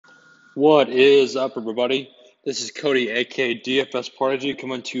What is up, everybody? This is Cody, aka DFS Prodigy,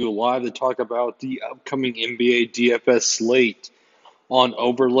 coming to you live to talk about the upcoming NBA DFS slate on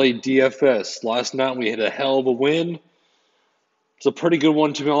Overlay DFS. Last night we had a hell of a win. It's a pretty good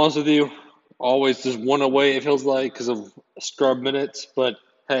one, to be honest with you. Always just one away, it feels like, because of scrub minutes. But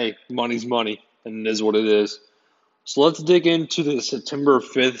hey, money's money, and it is what it is. So let's dig into the September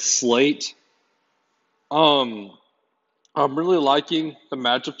 5th slate. Um, I'm really liking the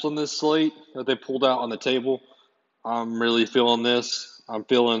matchups on this slate that they pulled out on the table. I'm really feeling this. I'm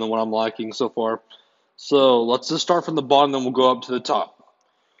feeling what I'm liking so far. So let's just start from the bottom, then we'll go up to the top.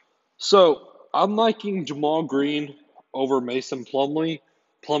 So I'm liking Jamal Green over Mason Plumlee.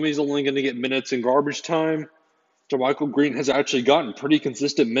 Plumlee's only going to get minutes in garbage time. JaMychal Green has actually gotten pretty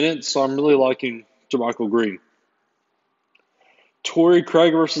consistent minutes, so I'm really liking JaMychal Green. Torrey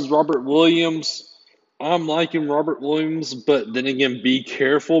Craig versus Robert Williams. I'm liking Robert Williams, but then again, be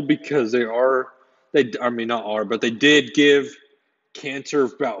careful because they did give Cantor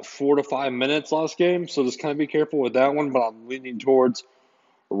about 4 to 5 minutes last game, so just kind of be careful with that one, but I'm leaning towards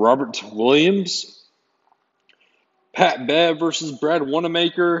Robert Williams. Pat Bev versus Brad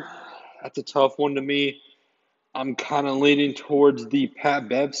Wanamaker. That's a tough one to me. I'm kind of leaning towards the Pat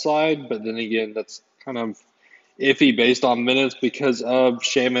Bev side, but then again, that's kind of iffy based on minutes because of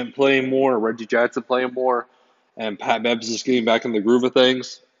Shaman playing more, Reggie Jackson playing more, and Pat Bev's just getting back in the groove of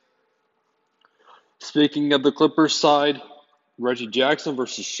things. Speaking of the Clippers side, Reggie Jackson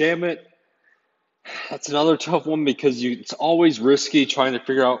versus Shamit. That's another tough one because it's always risky trying to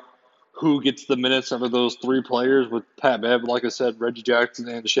figure out who gets the minutes out of those three players with Pat Bev, like I said, Reggie Jackson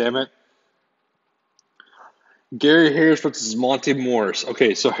and Shamit. Gary Harris versus Monte Morris.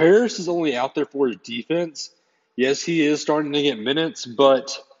 Okay, so Harris is only out there for his defense. Yes, he is starting to get minutes,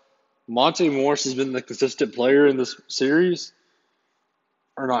 but Monte Morris has been the consistent player in this series.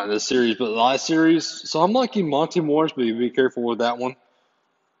 Or not in this series, but the last series. So I'm liking Monte Morris, but be careful with that one.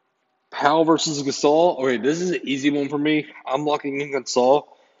 Powell versus Gasol. Okay, this is an easy one for me. I'm locking in Gasol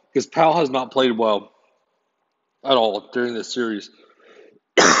because Powell has not played well at all during this series.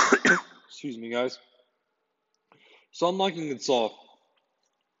 Excuse me, guys. So I'm liking Gasol.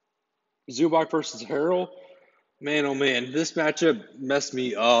 Zubac versus Harrell. Man, oh man, this matchup messed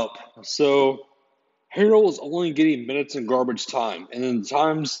me up. So Harrell is only getting minutes in garbage time, and in the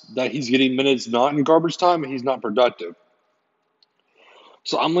times that he's getting minutes not in garbage time, he's not productive.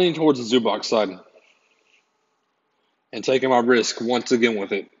 So I'm leaning towards the Zubac side and taking my risk once again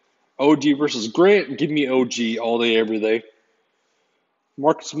with it. OG versus Grant, give me OG all day, every day.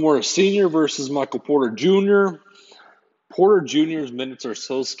 Marcus Morris Sr. versus Michael Porter Jr. Porter Jr.'s minutes are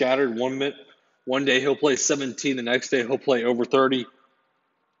so scattered. One day he'll play 17, the next day he'll play over 30.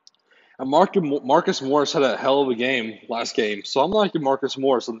 And Marcus Morris had a hell of a game last game, so I'm liking Marcus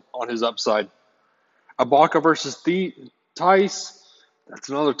Morris on his upside. Ibaka versus Tice, that's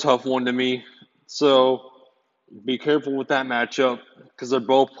another tough one to me. So be careful with that matchup because they're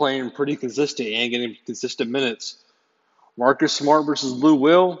both playing pretty consistent and getting consistent minutes. Marcus Smart versus Lou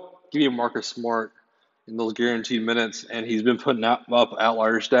Will. Give me Marcus Smart in those guaranteed minutes, and he's been putting up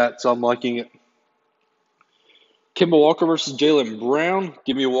outlier stats, so I'm liking it. Kemba Walker versus Jaylen Brown.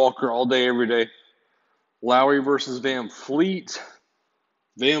 Give me Walker all day, every day. Lowry versus Van Fleet.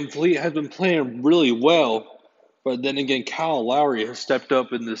 Van Fleet has been playing really well, but then again, Kyle Lowry has stepped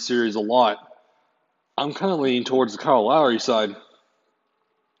up in this series a lot. I'm kind of leaning towards the Kyle Lowry side.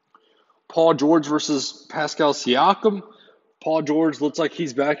 Paul George versus Pascal Siakam. Paul George looks like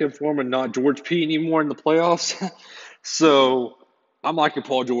he's back in form and not George P anymore in the playoffs. So I'm liking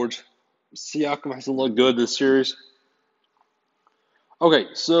Paul George. Siakam hasn't looked good this series. Okay,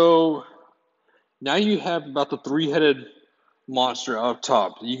 so now you have about the three-headed monster up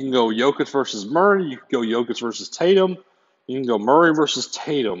top. You can go Jokic versus Murray. You can go Jokic versus Tatum. You can go Murray versus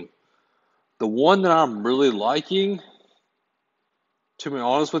Tatum. The one that I'm really liking, to be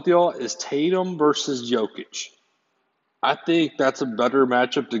honest with y'all, is Tatum versus Jokic. I think that's a better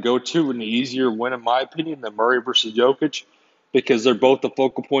matchup to go to and an easier win, in my opinion, than Murray versus Jokic because they're both the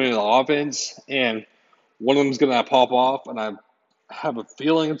focal point of the offense, and one of them's going to pop off, and I have a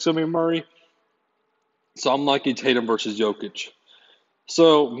feeling it's going to be Murray. So I'm liking Tatum versus Jokic.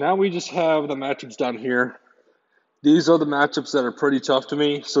 So now we just have the matchups down here. These are the matchups that are pretty tough to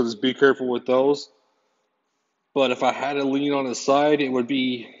me, so just be careful with those. But if I had to lean on the side, it would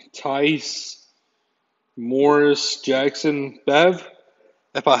be Tice, Morris, Jackson, Bev.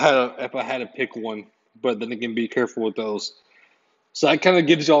 If I had to pick one, but then again, be careful with those. So that kind of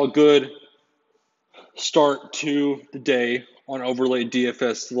gives y'all a good start to the day on Overlay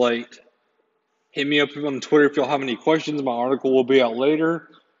DFS Slate. Hit me up on Twitter if y'all have any questions. My article will be out later.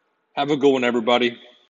 Have a good one, everybody.